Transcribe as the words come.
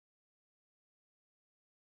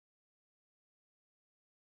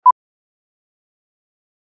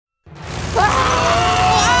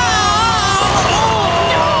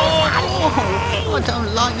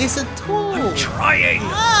like this at all. I'm trying.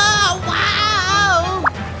 Oh, wow!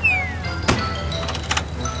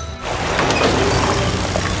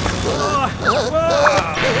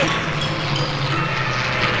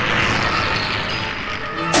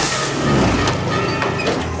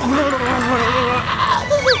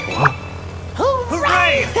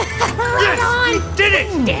 Hooray! Yes, on! you did it!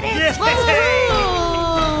 Did it! Yes.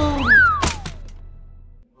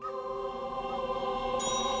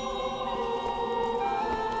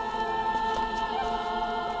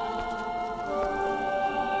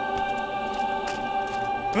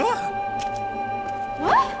 Woo!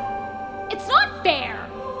 What? It's not fair.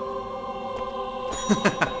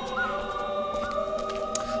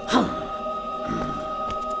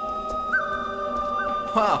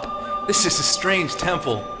 Wow, this is a strange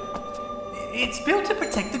temple. It's built to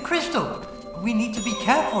protect the crystal. We need to be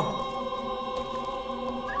careful.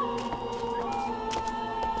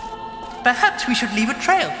 Perhaps we should leave a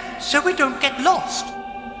trail so we don't get lost.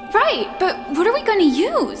 Right, but what are we going to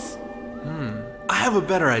use? I have a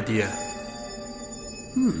better idea.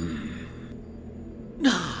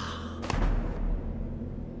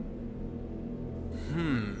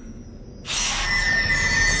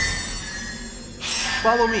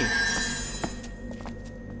 Follow me.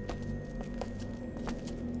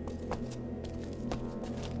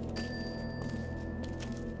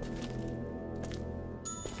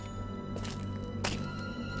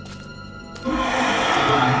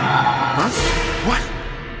 Huh?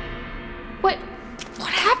 What? What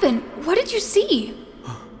happened? What did you see?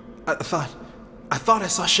 I thought I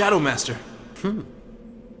saw Shadow Master.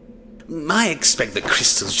 I expect the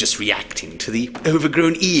crystal's just reacting to the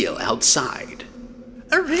overgrown eel outside.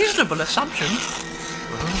 A reasonable assumption.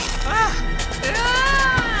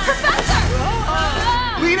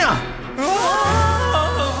 Leena!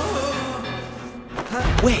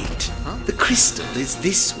 Wait, the crystal is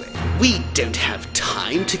this way. We don't have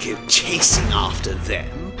time to go chasing after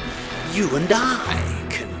them. You and I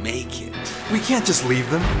can make it. We can't just leave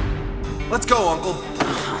them. Let's go, Uncle.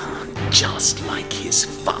 Just like his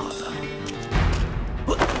father.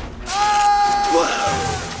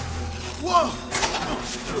 Whoa!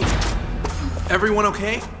 Everyone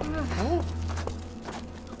okay?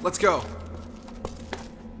 Let's go.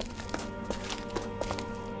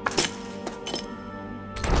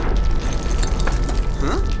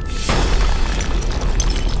 Huh?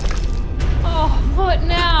 Oh, what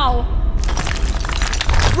now?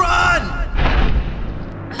 Run!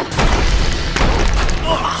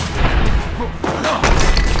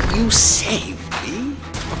 You saved me?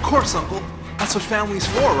 Of course, Uncle. That's what family's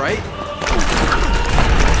for, right?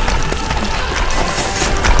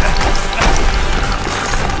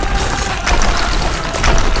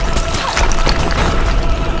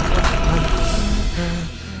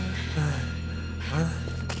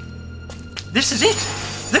 This is it.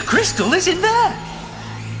 The crystal is in there.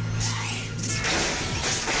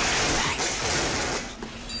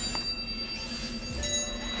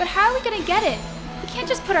 But how are we going to get it? We can't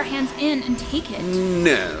just put our hands in and take it.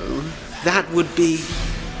 No, that would be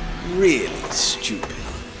really stupid.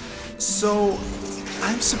 So,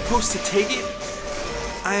 I'm supposed to take it?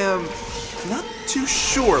 I am not too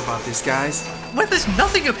sure about this, guys. Well, there's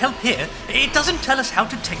nothing of help here. It doesn't tell us how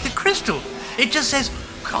to take the crystal. It just says,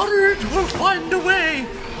 courage will find a way,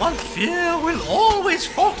 while fear will always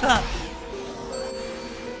falter.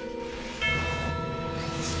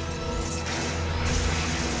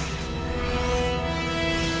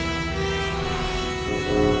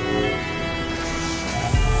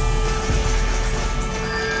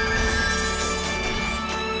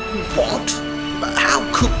 What? How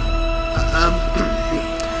could...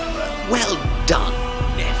 well done,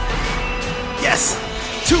 Neff. Yes!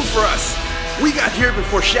 2 for us! We got here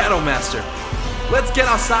before Shadow Master. Let's get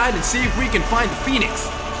outside and see if we can find the Phoenix.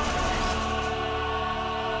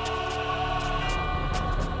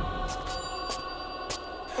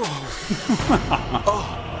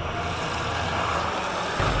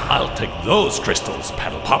 I'll take those crystals,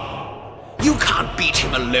 PaddlePop. You can't beat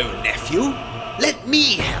him alone, nephew. Let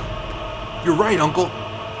me help. You're right, Uncle.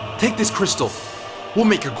 Take this crystal. We'll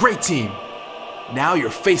make a great team. Now you're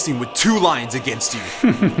facing with 2 lions against you.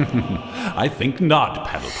 I think not,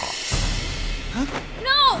 PaddlePop.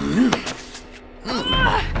 No!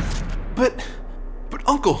 But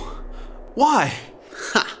Uncle, why?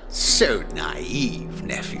 Ha! So naive,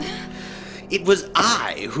 nephew. It was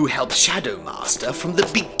I who helped Shadow Master from the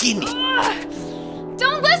beginning.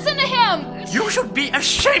 Don't listen to him! You should be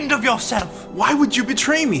ashamed of yourself. Why would you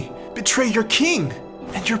betray me? Betray your king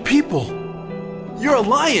and your people. You're a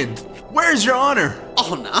lion. Where's your honor?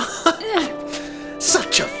 Honor?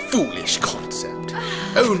 Such a foolish concept.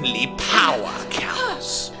 Only power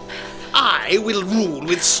counts. I will rule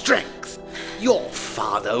with strength. Your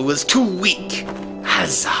father was too weak,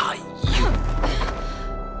 as are you.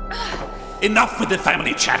 Enough with the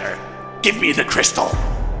family chatter. Give me the crystal,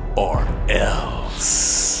 or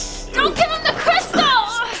else. Don't give him the crystal!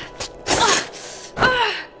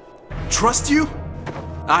 Trust you?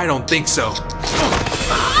 I don't think so.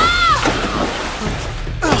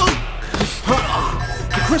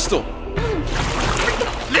 The crystal!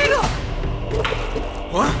 Leena!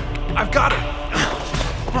 What? I've got her!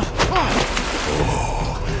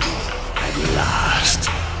 At last,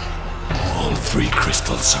 all 3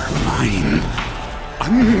 crystals are mine.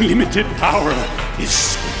 Unlimited power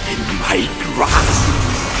is in my grasp.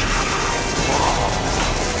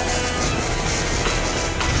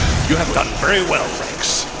 You have done very well,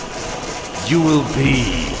 Rex. You will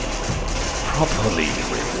be properly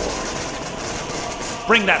rewarded.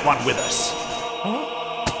 Bring that one with us.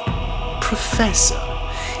 Professor,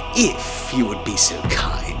 if you would be so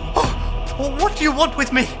kind. What do you want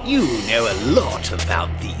with me? You know a lot about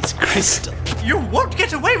these crystals. You won't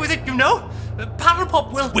get away with it, you know.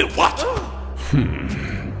 PaddlePop will... Will what?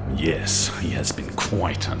 Yes, he has been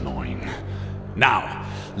quite annoying. Now,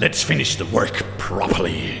 let's finish the work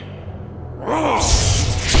properly.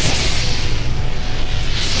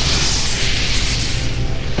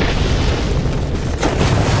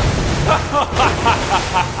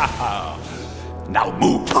 Now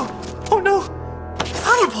move. Oh no!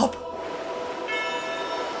 PaddlePop!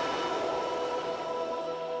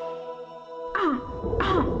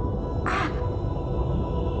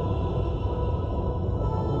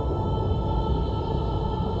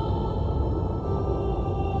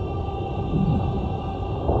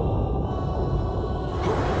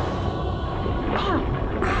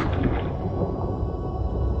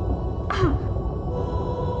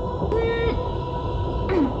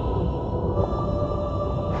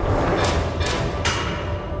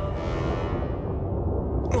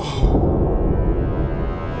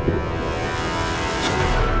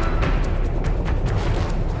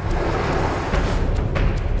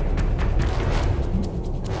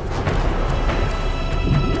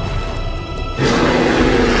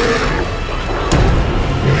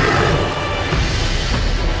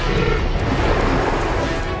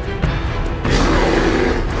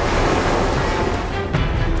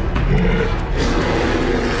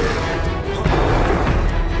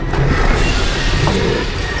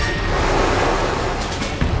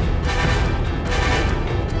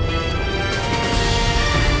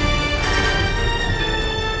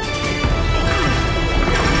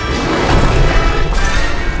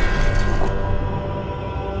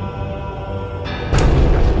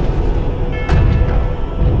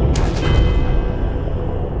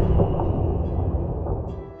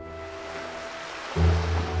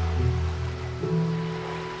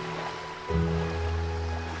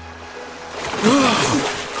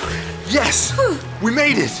 Yes! We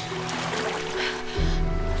made it!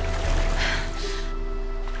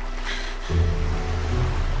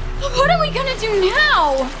 What are we gonna do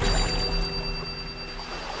now?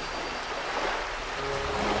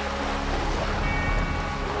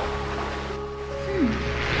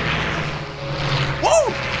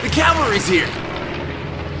 Whoa! The cavalry's here!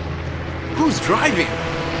 Who's driving?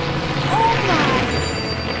 Oh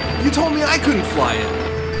my! You told me I couldn't fly it.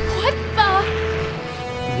 What the?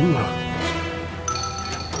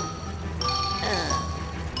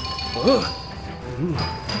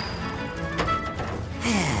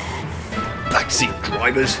 Backseat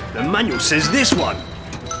drivers, the manual says this one.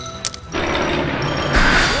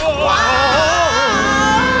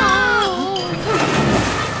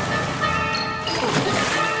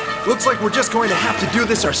 Looks like we're just going to have to do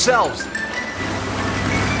this ourselves.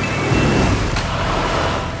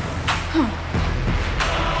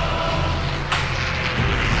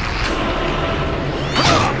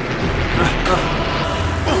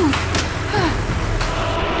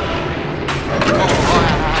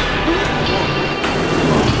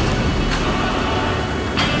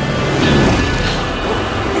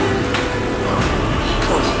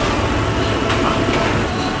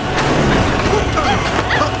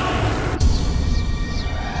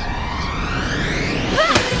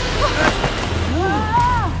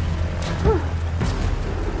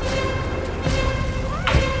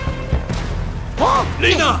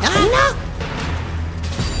 Leena!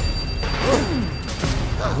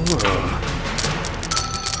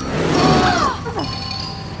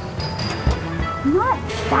 Not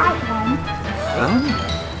that one.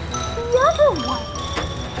 The other one.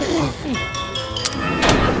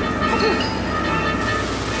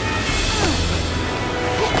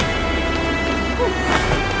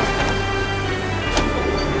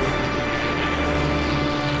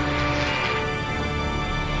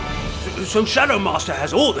 So Shadow Master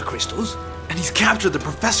has all the crystals? And he's captured the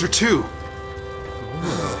professor too.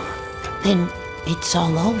 Then it's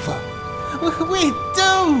all over. We're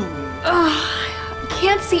doomed! I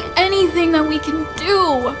can't see anything that we can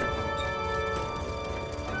do.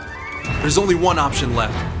 There's only one option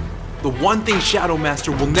left. The one thing Shadow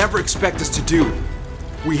Master will never expect us to do.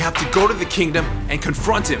 We have to go to the kingdom and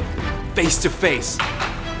confront him, face to face.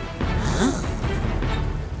 Huh?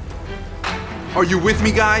 Are you with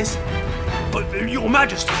me, guys? But, Your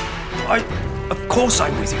Majesty, of course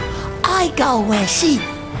I'm with you. I go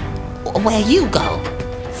where you go.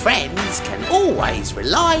 Friends can always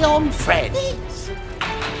rely on friends.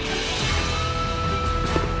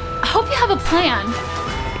 I hope you have a plan.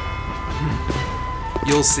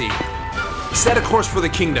 You'll see. Set a course for the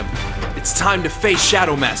kingdom. It's time to face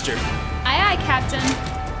Shadow Master. Aye, aye, Captain.